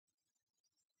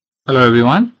Hello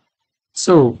everyone.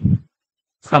 So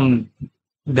from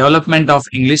development of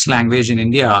English language in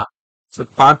India, so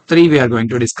part 3 we are going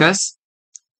to discuss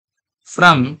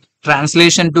from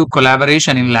translation to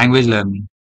collaboration in language learning.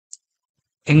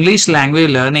 English language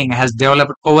learning has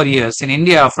developed over years in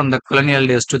India from the colonial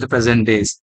days to the present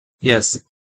days. Yes,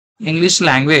 English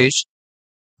language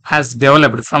has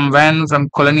developed from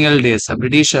colonial days. A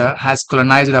Britisher has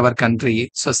colonized our country.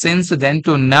 So since then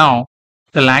to now,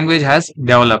 the language has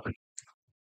developed.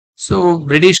 So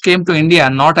British came to India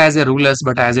not as a rulers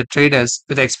but as a traders.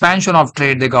 With the expansion of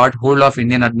trade, they got hold of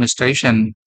Indian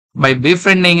administration by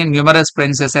befriending numerous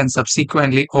princes and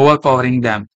subsequently overpowering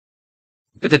them.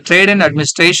 With the trade and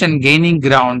administration gaining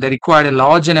ground, they required a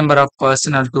large number of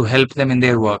personnel to help them in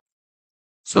their work.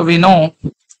 So we know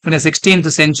in the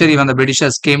 16th century when the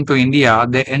Britishers came to India,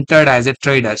 they entered as a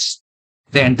traders.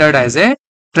 They entered as a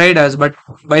traders, but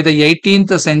by the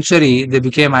 18th century, they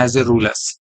became as a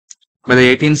rulers. By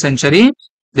the 18th century,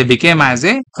 they became as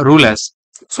a rulers.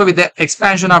 So with the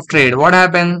expansion of trade, what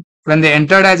happened when they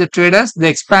entered as a traders? They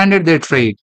expanded their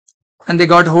trade and they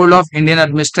got hold of Indian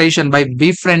administration by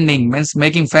befriending, means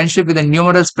making friendship with the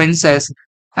numerous princes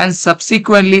and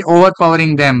subsequently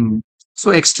overpowering them.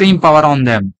 So extreme power on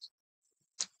them.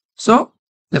 So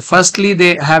firstly,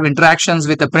 they have interactions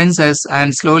with the princess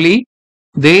and slowly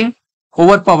they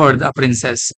overpowered the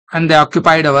princess and they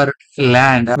occupied our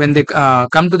land. When they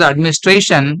come to the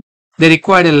administration, they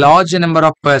required a large number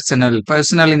of personnel.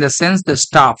 Personnel in the sense the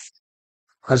staff.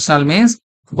 Personnel means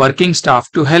working staff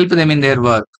to help them in their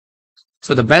work.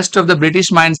 So the best of the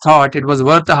British minds thought it was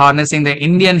worth harnessing the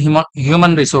Indian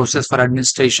human resources for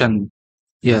administration.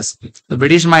 Yes, the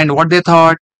British mind, what they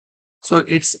thought, so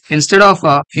it's instead of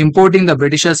importing the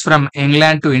Britishers from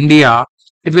England to India,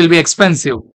 it will be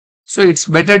expensive. So it's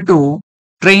better to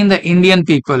train the Indian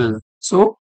people.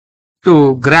 So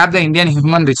to grab the Indian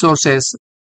human resources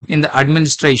in the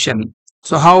administration.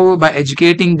 So how? By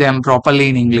educating them properly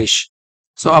in English.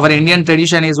 So our Indian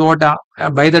tradition is what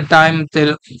by the time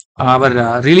till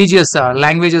our religious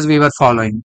languages we were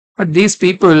following. But these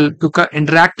people to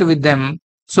interact with them.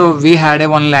 So we had a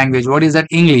one language. What is that?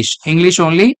 English. English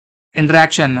only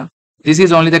interaction. This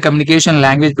is only the communication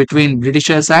language between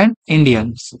Britishers and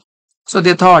Indians. So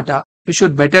they thought we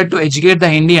should better to educate the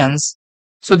Indians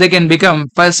so they can become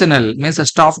personal, means a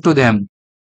staff to them.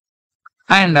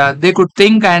 And they could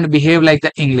think and behave like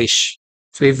the English.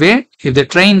 So if they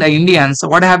train the Indians,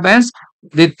 what happens?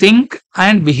 They think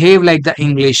and behave like the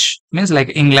English, means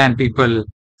like England people.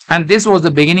 And this was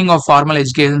the beginning of formal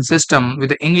education system with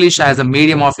the English as a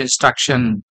medium of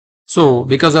instruction. So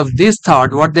because of this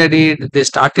thought, what they did, they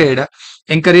started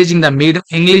encouraging the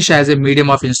English as a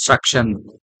medium of instruction.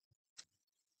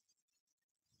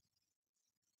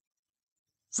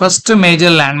 First major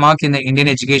landmark in the Indian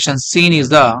education scene is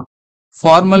the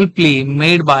formal plea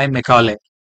made by Macaulay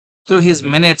through his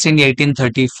minutes in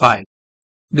 1835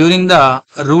 during the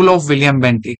rule of William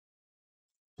Bentinck.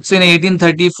 So in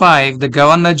 1835, the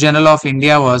Governor General of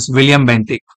India was William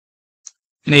Bentinck.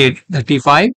 In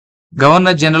 1835,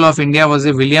 Governor General of India was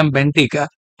a William Bentinck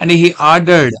and he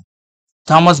ordered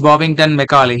Thomas Bobbington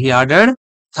Macaulay. He ordered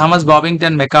Thomas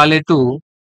Bobbington Macaulay to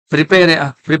prepare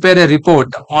a report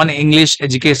on English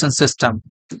education system.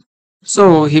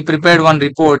 So he prepared one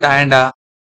report and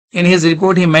in his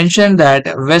report he mentioned that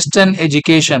Western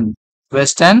education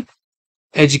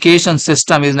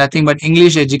system is nothing but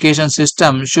English education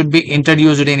system should be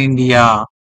introduced in India.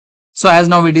 So as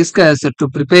now we discussed to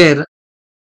prepare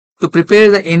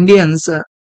the Indians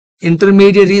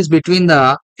intermediaries between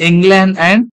the England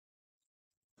and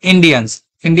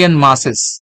Indian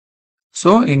masses.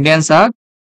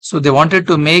 So they wanted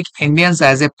to make Indians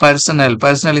as a personal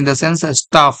in the sense a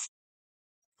staff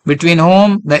between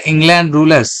whom the England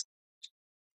rulers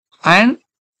and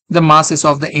the masses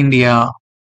of the India.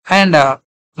 And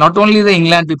not only the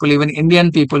England people, even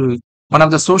Indian people. One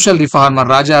of the social reformer,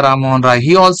 Raja Ram Mohan Rai,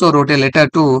 he also wrote a letter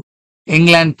to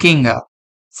England king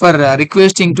for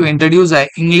requesting to introduce an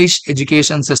English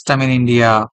education system in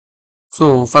India.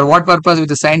 So for what purpose? With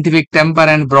the scientific temper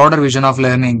and broader vision of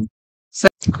learning.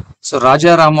 So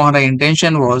Raja Ram Mohan Rai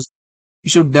intention was we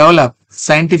should develop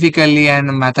scientifically and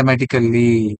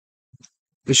mathematically.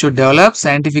 We should develop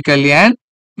scientifically and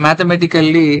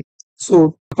mathematically.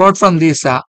 So apart from this,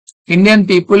 Indian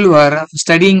people were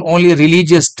studying only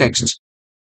religious texts.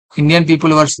 Indian people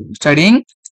were studying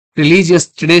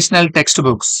religious traditional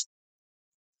textbooks.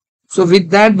 So with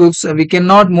that books, we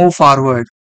cannot move forward.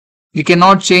 We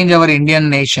cannot change our Indian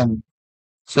nation.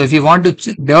 So if we want to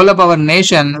develop our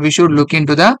nation, we should look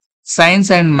into the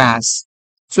science and maths.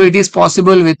 So it is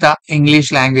possible with the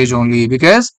English language only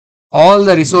because all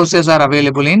the resources are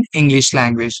available in English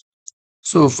language.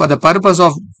 So for the purpose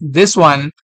of this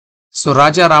one, so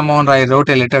Raja Rammohan Rai wrote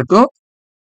a letter to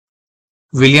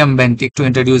William Bentinck to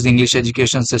introduce English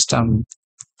education system.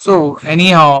 So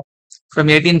anyhow, from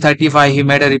 1835, he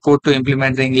made a report to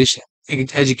implement the English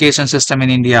education system in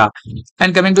India.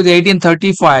 And coming to the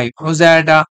 1835, was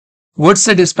that Wood's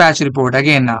Dispatch report.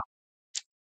 Again,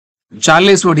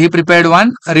 Charles Wood, he prepared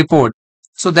one report.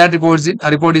 So that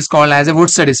report is called as a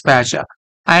Wood's Dispatch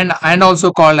and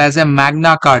also called as a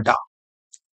Magna Carta.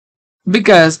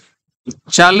 Because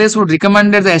Charles Wood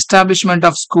recommended the establishment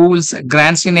of schools,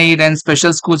 grants in aid and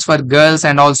special schools for girls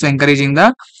and also encouraging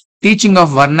the teaching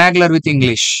of vernacular with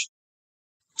English.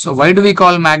 So why do we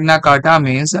call Magna Carta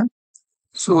means?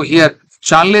 So here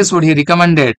Charles Wood, he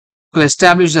recommended to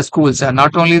establish the schools,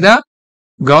 not only the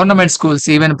government schools,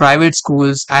 even private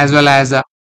schools, as well as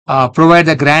provide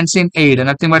the grants in aid,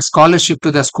 nothing but scholarship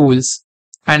to the schools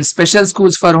and special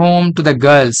schools for whom to the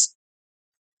girls,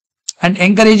 and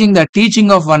encouraging the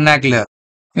teaching of vernacular.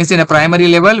 Means in a primary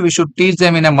level, we should teach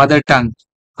them in a mother tongue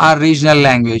or regional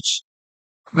language.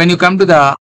 When you come to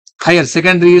the higher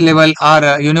secondary level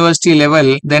or university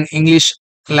level, then English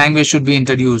language should be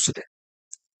introduced.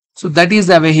 So that is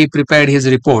the way he prepared his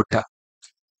report.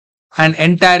 An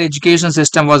entire education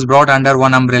system was brought under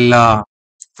one umbrella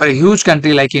for a huge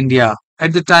country like India.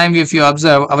 At the time, if you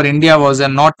observe, our India was a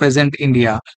not present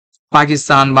India.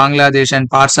 Pakistan, Bangladesh and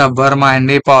parts of Burma and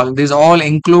Nepal, these all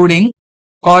including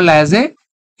called as a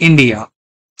India.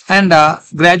 And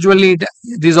gradually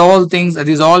these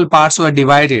all parts were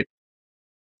divided.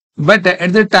 But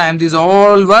at the time, these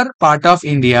all were part of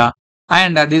India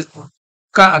and this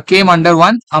came under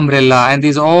one umbrella, and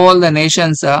these all the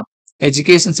nations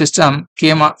education system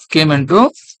came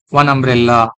into one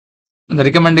umbrella. And the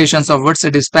recommendations of Wood's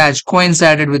Dispatch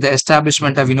coincided with the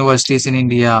establishment of universities in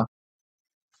India.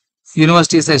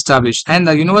 Universities established, and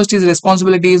the university's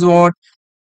responsibility is what?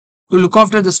 To look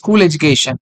after the school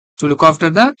education,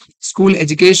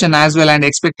 as well, and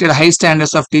expected high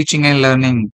standards of teaching and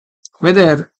learning.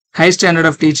 Whether high standard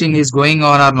of teaching is going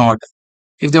on or not.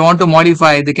 If they want to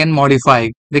modify, they can modify.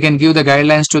 They can give the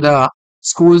guidelines to the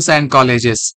schools and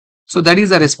colleges. So that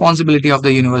is the responsibility of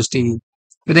the university.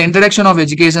 With the introduction of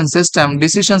education system,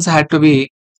 decisions had to be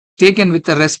taken with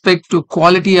respect to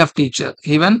quality of teacher.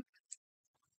 Even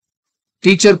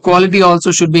teacher quality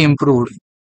also should be improved.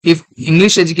 If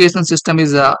English education system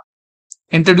is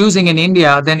introducing in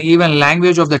India, then even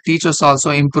language of the teachers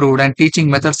also improved and teaching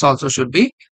methods also should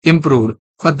be improved.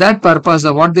 For that purpose,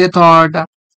 what they thought,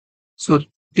 so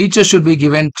teachers should be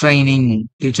given training.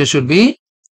 Then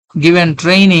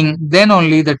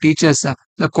only the teachers,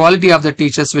 the quality of the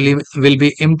teachers will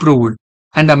be improved.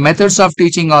 And the methods of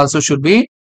teaching also should be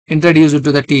introduced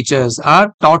to the teachers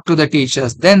or taught to the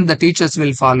teachers. Then the teachers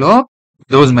will follow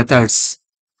those methods.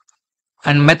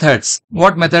 And methods,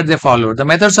 what method they follow? The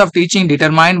methods of teaching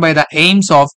determined by the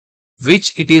aims of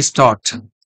which it is taught.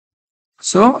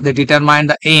 So they determine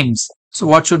the aims. So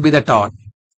what should be the taught?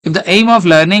 If the aim of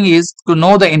learning is to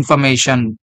know the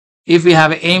information, if we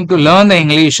have an aim to learn the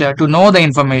English, to know the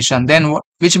information, then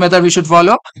which method we should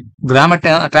follow? Grammar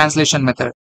translation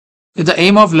method. If the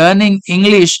aim of learning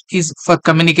English is for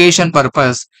communication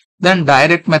purpose, then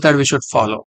direct method we should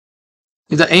follow.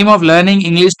 If the aim of learning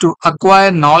English to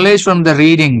acquire knowledge from the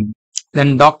reading,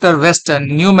 then Dr. West's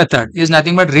new method is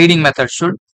nothing but reading method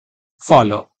should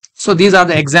follow. So these are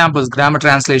the examples: grammar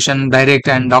translation, direct,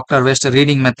 and Dr. West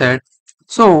reading method.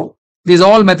 So these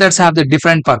all methods have the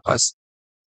different purpose.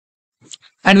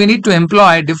 And we need to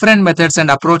employ different methods and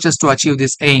approaches to achieve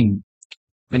this aim.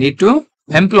 We need to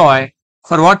employ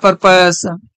for what purpose?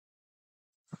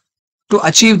 To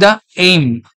achieve the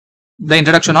aim, the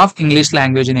introduction of English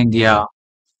language in India.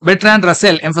 Bertrand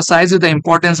Russell emphasizes the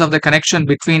importance of the connection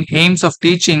between aims of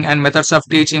teaching and methods of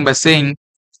teaching by saying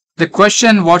the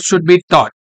question what should be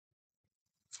taught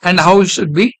and how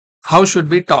should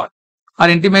be taught are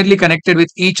intimately connected with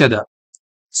each other.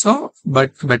 So,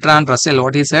 but Bertrand Russell,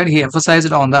 what he said, he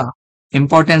emphasized on the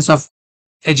importance of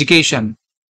education.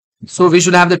 So we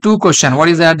should have the two questions. What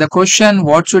is that? The question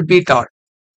what should be taught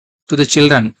to the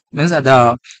children, means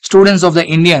the students of the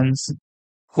Indians,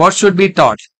 what should be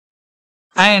taught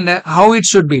and how it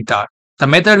should be taught, the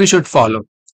method we should follow,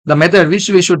 the method which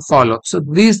we should follow. So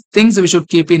these things we should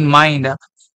keep in mind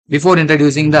before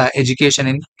introducing the education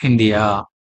in India.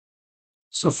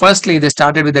 So firstly, they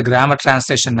started with the grammar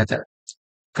translation method.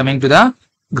 Coming to the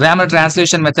grammar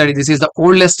translation method, this is the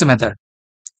oldest method.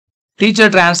 Teacher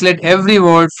translate every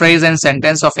word, phrase and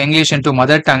sentence of English into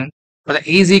mother tongue for the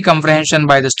easy comprehension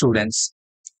by the students.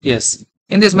 Yes,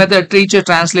 in this method, teacher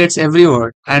translates every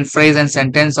word and phrase and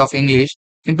sentence of English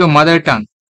into mother tongue.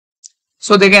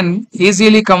 So they can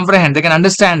easily comprehend, they can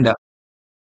understand.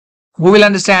 Who will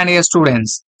understand here?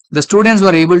 Students. The students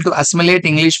were able to assimilate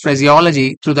English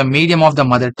phraseology through the medium of the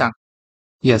mother tongue.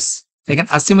 Yes, they can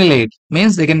assimilate,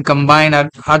 means they can combine or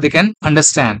they can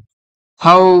understand.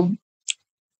 How?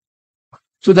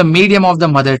 Through the medium of the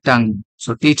mother tongue.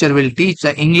 So teacher will teach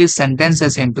the English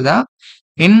sentences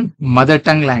in mother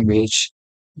tongue language.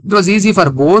 It was easy for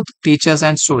both teachers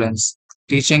and students.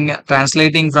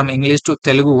 Translating from English to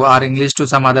Telugu or English to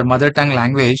some other mother tongue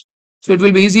language. So it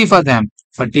will be easy for them,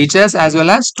 for teachers as well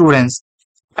as students.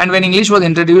 And when English was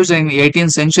introduced in the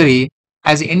 18th century,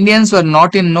 as Indians were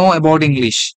not in know about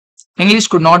English, English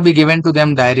could not be given to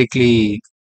them directly.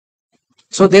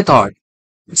 So they thought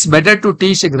it's better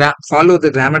to follow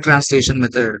the grammar translation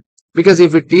method, because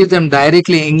if we teach them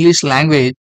directly English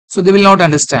language, so they will not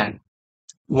understand.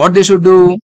 What they should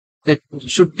do, they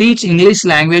should teach English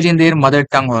language in their mother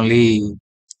tongue only,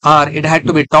 or it had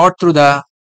to be taught through their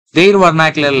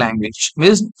vernacular language,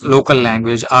 means local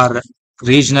language or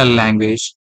regional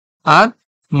language or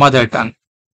mother tongue.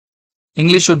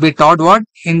 English should be taught what?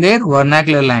 In their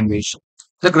vernacular language.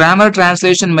 The grammar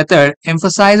translation method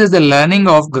emphasizes the learning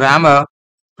of grammar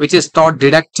which is taught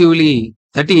deductively,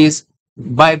 that is,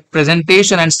 by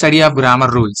presentation and study of grammar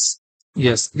rules.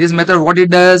 Yes, this method, what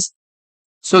it does,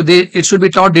 so it should be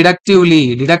taught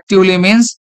deductively. Deductively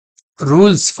means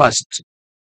rules first.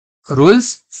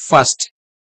 Rules first.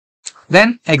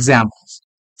 Then examples.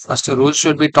 First rules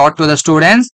should be taught to the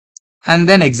students and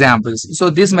then examples. So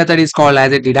this method is called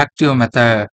as a deductive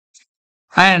method.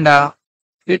 And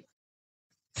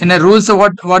in a rules, so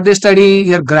what they study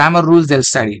here, grammar rules they'll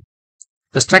study.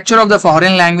 The structure of the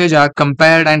foreign language are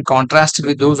compared and contrasted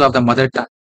with those of the mother tongue.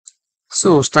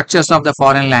 So structures of the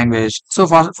foreign language. So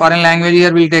for foreign language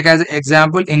here we'll take as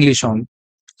example English only.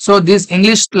 So this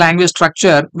English language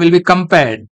structure will be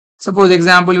compared. Suppose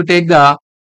example, you take the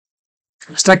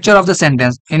structure of the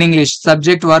sentence in English,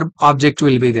 subject, verb, object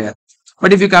will be there.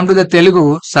 But if you come to the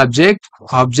Telugu, subject,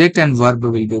 object and verb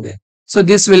will be there. So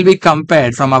this will be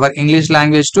compared from our English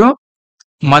language to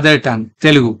mother tongue,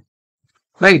 Telugu.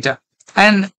 Right?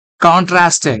 And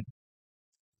contrasted.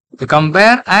 To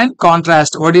compare and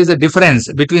contrast what is the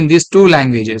difference between these two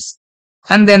languages.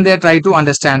 And then they try to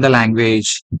understand the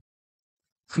language.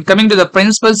 Coming to the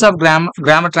principles of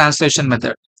grammar translation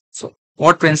method. So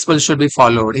what principles should be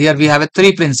followed? Here we have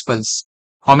 3 principles.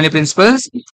 How many principles?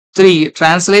 3.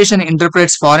 Translation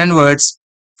interprets foreign words,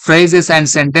 phrases and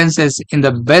sentences in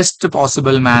the best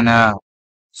possible manner.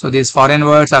 So these foreign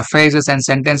words or phrases and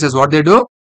sentences, what they do?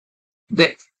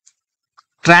 They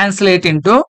translate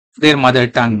into their mother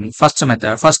tongue. First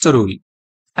method, first rule.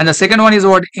 And the second one is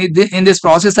what? In this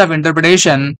process of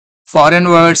interpretation, foreign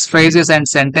words, phrases and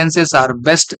sentences are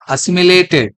best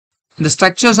assimilated. The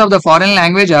structures of the foreign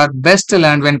language are best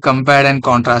learned when compared and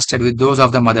contrasted with those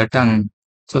of the mother tongue.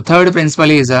 So third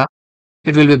principle is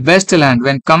it will be best learned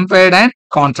when compared and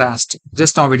contrast.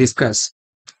 Just now we discussed.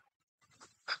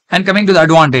 And coming to the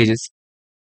advantages.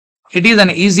 It is an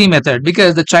easy method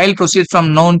because the child proceeds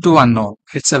from known to unknown.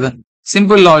 It's a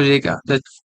simple logic. The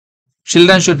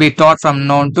children should be taught from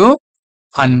known to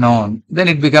unknown. Then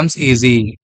it becomes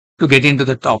easy to get into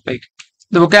the topic.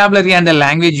 The vocabulary and the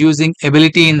language using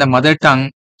ability in the mother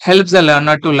tongue helps the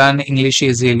learner to learn English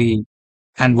easily.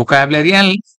 And vocabulary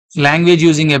and language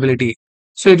using ability.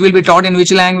 So it will be taught in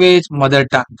which language? Mother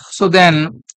tongue. So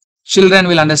then children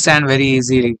will understand very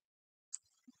easily.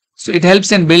 So it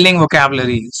helps in building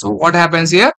vocabulary. So what happens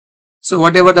here? So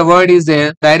whatever the word is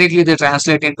there, directly they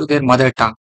translate into their mother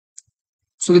tongue.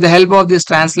 So with the help of this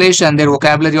translation, their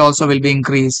vocabulary also will be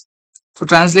increased. So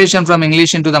translation from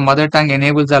English into the mother tongue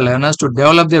enables the learners to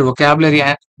develop their vocabulary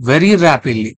very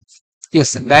rapidly.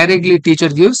 Yes, directly teacher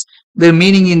gives their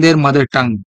meaning in their mother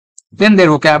tongue. Then their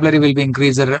vocabulary will be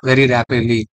increased very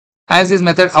rapidly. As this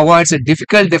method avoids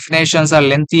difficult definitions or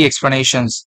lengthy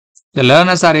explanations, the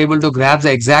learners are able to grasp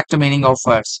the exact meaning of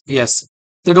words. Yes,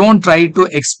 they don't try to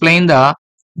explain the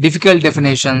difficult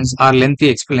definitions or lengthy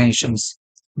explanations.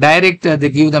 They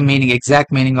give the meaning,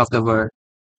 exact meaning of the word.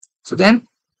 So then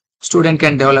student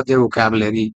can develop their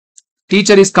vocabulary.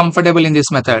 Teacher is comfortable in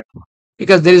this method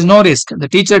because there is no risk. The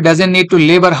teacher doesn't need to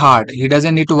labor hard. He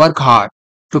doesn't need to work hard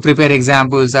to prepare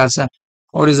examples as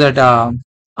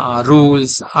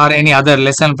rules or any other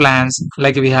lesson plans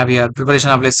like we have here, preparation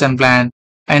of lesson plan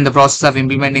and the process of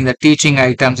implementing the teaching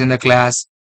items in the class.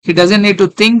 He doesn't need to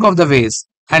think of the ways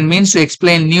and means to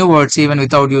explain new words even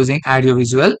without using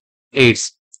audiovisual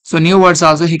aids. So new words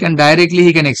also he can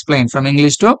explain from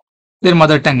English to their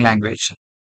mother tongue language.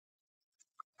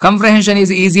 Comprehension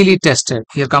is easily tested.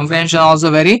 Here comprehension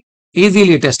also very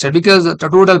easily tested because the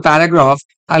total paragraph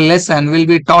or lesson will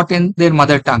be taught in their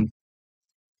mother tongue.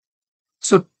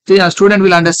 So the student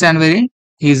will understand very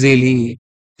easily.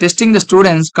 Testing the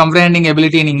students' comprehending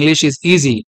ability in English is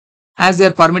easy as they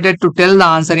are permitted to tell the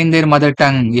answer in their mother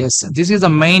tongue. Yes, this is the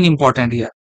main important here.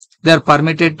 They are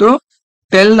permitted to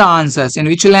tell the answers in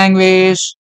which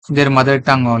language? Their mother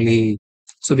tongue only.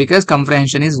 So because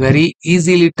comprehension is very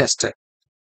easily tested.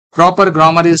 Proper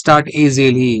grammar is taught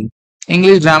easily.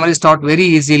 English grammar is taught very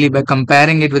easily by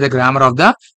comparing it with the grammar of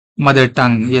the mother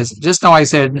tongue. Yes, just now I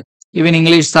said even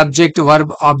English subject,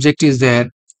 verb, object is there.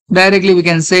 Directly we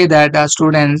can say that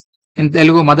students in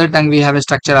Telugu mother tongue we have a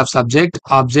structure of subject,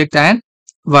 object and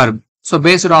verb. So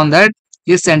based on that,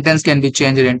 this sentence can be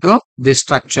changed into this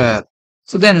structure.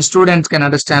 So then students can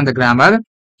understand the grammar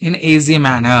in easy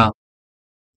manner.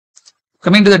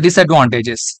 Coming to the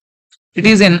disadvantages. It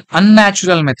is an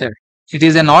unnatural method. It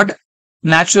is a not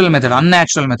natural method,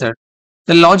 unnatural method.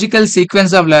 The logical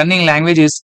sequence of learning language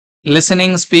is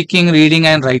listening, speaking, reading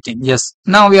and writing. Yes.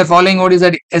 Now we are following what is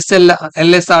that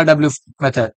LSRW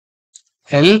method.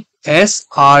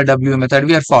 LSRW method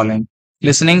we are following.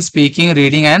 Listening, speaking,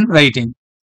 reading and writing.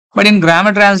 But in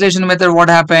grammar translation method, what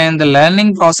happened? The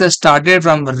learning process started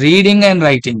from reading and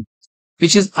writing,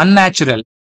 which is unnatural.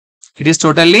 It is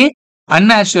totally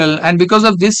unnatural, and because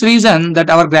of this reason that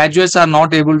our graduates are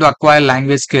not able to acquire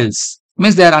language skills.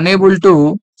 Means they are unable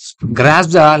to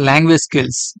grasp the language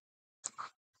skills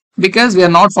because we are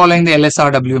not following the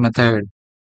LSRW method.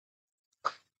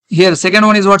 Here, second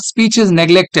one is what speech is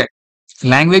neglected.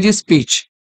 Language is speech.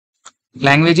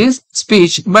 Language is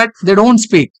speech, but they don't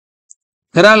speak.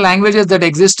 There are languages that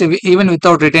exist even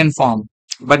without written form,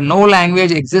 but no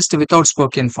language exists without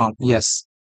spoken form. Yes,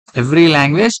 every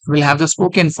language will have the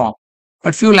spoken form,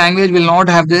 but few languages will not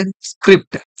have the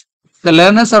script. The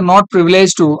learners are not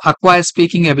privileged to acquire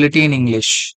speaking ability in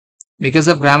English. Because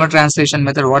of grammar translation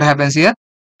method, what happens here?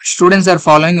 Students are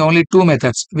following only two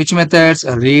methods. Which methods?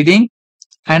 Reading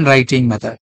and writing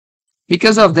method.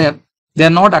 Because of them, they are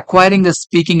not acquiring the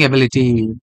speaking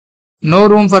ability. No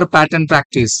room for pattern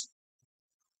practice.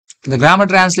 The grammar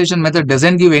translation method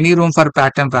doesn't give any room for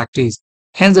pattern practice.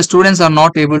 Hence, the students are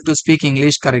not able to speak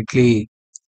English correctly.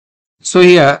 So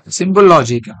here, simple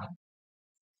logic.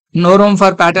 No room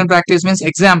for pattern practice means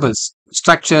examples.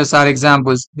 Structures are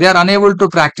examples. They are unable to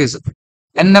practice.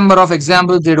 N number of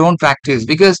examples they don't practice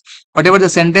because whatever the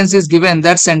sentence is given,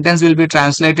 that sentence will be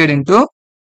translated into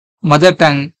mother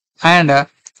tongue, and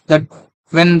that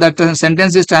when that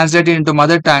sentence is translated into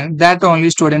mother tongue, that only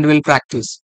student will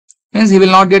practice. Means he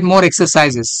will not get more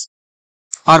exercises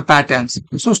or patterns.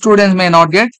 So students may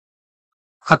not get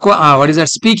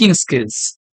speaking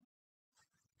skills.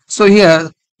 So here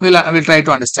we'll try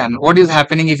to understand what is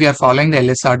happening if you are following the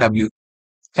LSRW.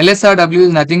 LSRW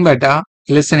is nothing but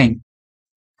listening.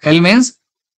 L means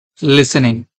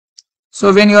listening.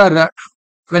 So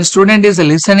when student is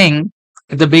listening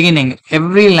at the beginning,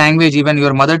 every language, even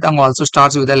your mother tongue also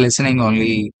starts with a listening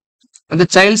only. When the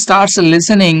child starts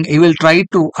listening, he will try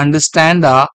to understand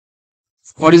the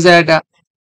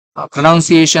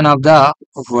pronunciation of the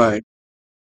word.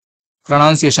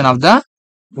 Pronunciation of the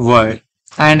word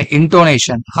and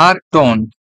intonation or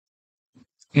tone.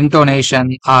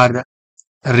 Intonation or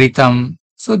rhythm.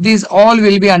 So these all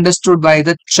will be understood by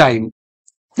the child.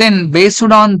 Then based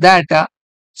on that,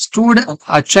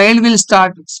 a child will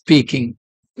start speaking.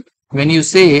 When you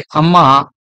say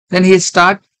Amma, then he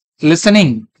start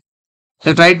listening.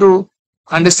 He'll try to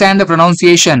understand the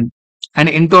pronunciation and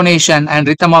intonation and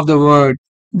rhythm of the word.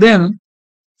 Then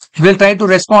he will try to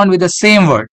respond with the same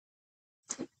word.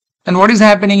 And what is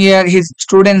happening here? His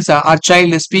students, our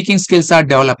child speaking skills are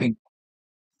developing.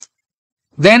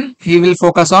 Then he will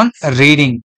focus on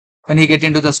reading. When he get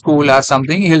into the school or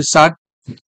something, he'll start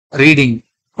reading.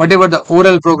 Whatever the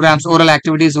oral programs, oral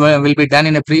activities will be done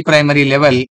in a pre-primary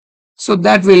level. So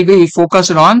that will be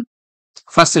focused on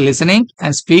first listening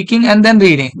and speaking and then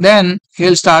reading. Then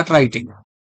he'll start writing.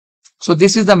 So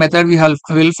this is the method we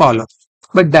will follow.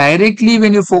 But directly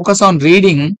when you focus on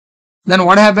reading, then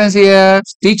what happens here?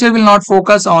 Teacher will not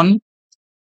focus on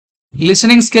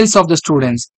listening skills of the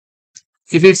students.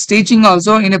 If it's teaching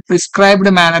also in a prescribed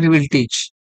manner, he will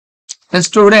teach. The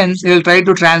students will try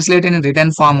to translate in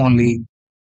written form only.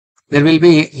 There will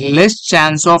be less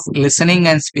chance of listening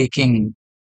and speaking.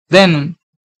 Then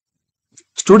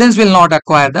students will not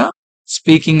acquire the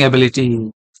speaking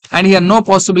ability. And here no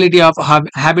possibility of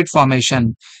habit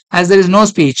formation. As there is no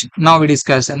speech, now we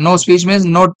discuss. No speech means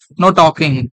no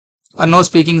talking or no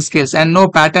speaking skills and no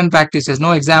pattern practices,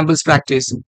 no examples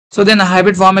practice. So then a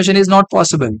habit formation is not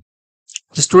possible.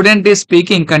 The student is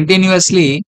speaking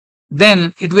continuously,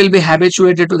 then it will be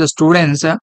habituated to the students,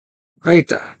 right,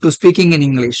 to speaking in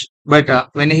English. But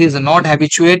when he is not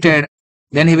habituated,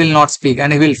 then he will not speak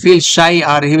and he will feel shy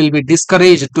or he will be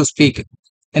discouraged to speak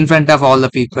in front of all the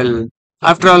people.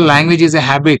 After all, language is a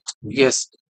habit. Yes.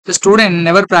 The student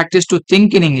never practice to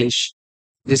think in English.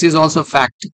 This is also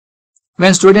fact.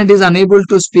 When student is unable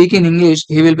to speak in English,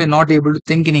 he will be not able to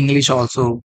think in English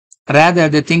also. Rather,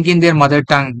 they think in their mother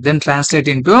tongue, then translate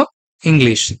into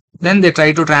English. Then they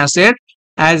try to translate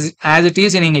as it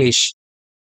is in English.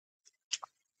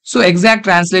 So exact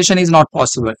translation is not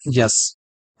possible. Yes.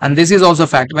 And this is also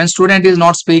fact. When student is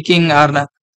not speaking or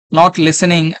not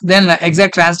listening, then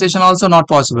exact translation also not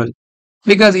possible.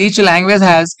 Because each language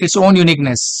has its own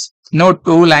uniqueness. No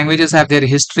two languages have their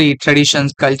history,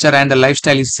 traditions, culture, and the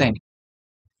lifestyle is same.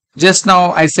 Just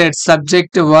now I said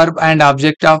subject, verb, and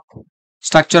object of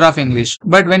structure of English.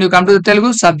 But when you come to the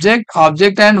Telugu, subject,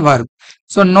 object, and verb.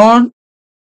 So no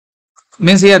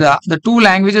means here the two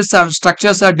languages are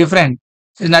structures are different.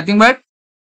 It's nothing but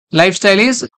lifestyle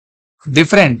is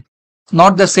different,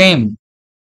 not the same.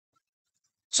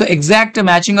 So exact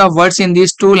matching of words in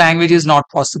these two languages is not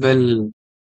possible.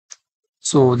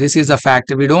 So this is a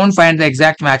fact. We don't find the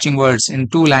exact matching words in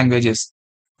two languages.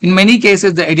 In many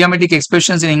cases, the idiomatic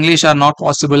expressions in English are not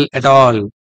possible at all.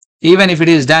 Even if it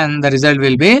is done, the result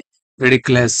will be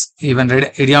ridiculous. Even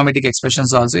idiomatic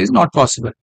expressions also is not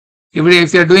possible.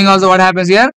 If you are doing also, what happens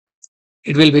here?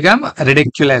 It will become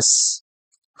ridiculous.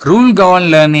 Rule govern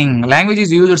learning. Language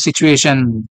is used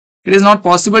situation. It is not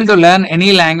possible to learn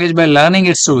any language by learning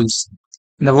its rules.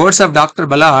 In the words of Dr.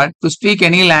 Ballard, to speak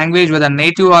any language, whether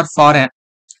native or foreign,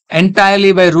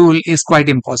 entirely by rule is quite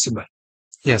impossible.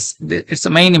 Yes, it's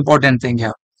the main important thing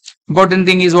here. Important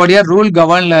thing is what here? Rule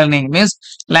govern learning means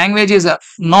language is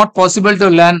not possible to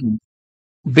learn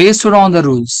based on the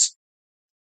rules.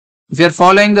 If you are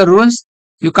following the rules,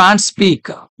 you can't speak.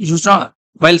 You should not,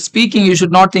 while speaking, you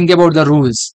should not think about the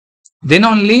rules. Then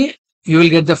only you will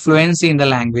get the fluency in the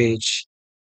language.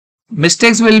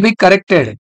 Mistakes will be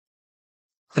corrected,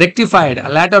 rectified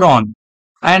later on.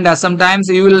 And sometimes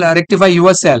you will rectify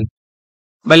yourself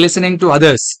by listening to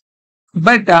others.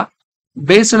 But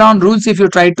based on rules, if you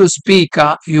try to speak,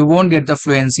 you won't get the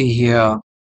fluency here.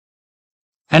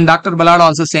 And Dr. Ballard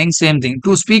also saying same thing.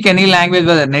 To speak any language,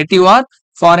 whether native or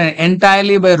foreign,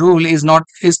 entirely by rule is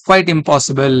quite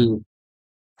impossible.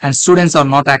 And students are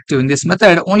not active in this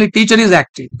method. Only teacher is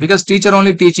active because teacher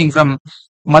only teaching from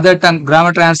mother tongue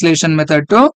grammar translation method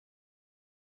to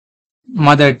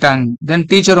mother tongue. Then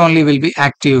teacher only will be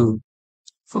active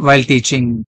while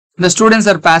teaching. The students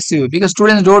are passive because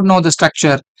students don't know the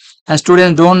structure and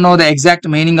students don't know the exact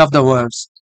meaning of the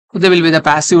words. So they will be the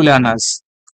passive learners.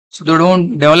 So they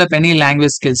don't develop any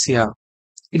language skills here.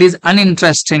 It is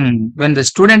uninteresting when the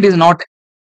student is not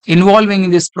involving in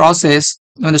this process.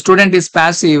 When the student is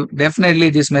passive, definitely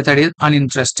this method is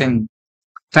uninteresting.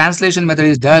 Translation method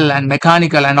is dull and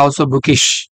mechanical and also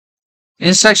bookish.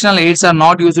 Instructional aids are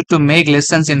not used to make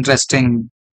lessons interesting.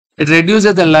 It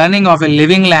reduces the learning of a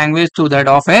living language to that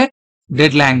of a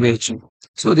dead language.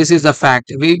 So this is the fact.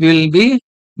 We will be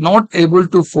not able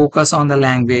to focus on the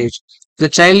language. The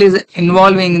child is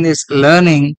involving in this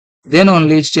learning, then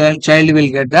only child will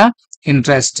get the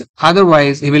interest.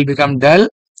 Otherwise, he will become dull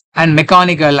and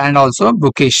mechanical and also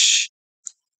bookish.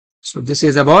 So this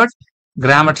is about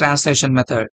grammar translation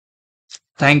method.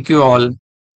 Thank you all.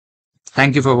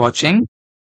 Thank you for watching.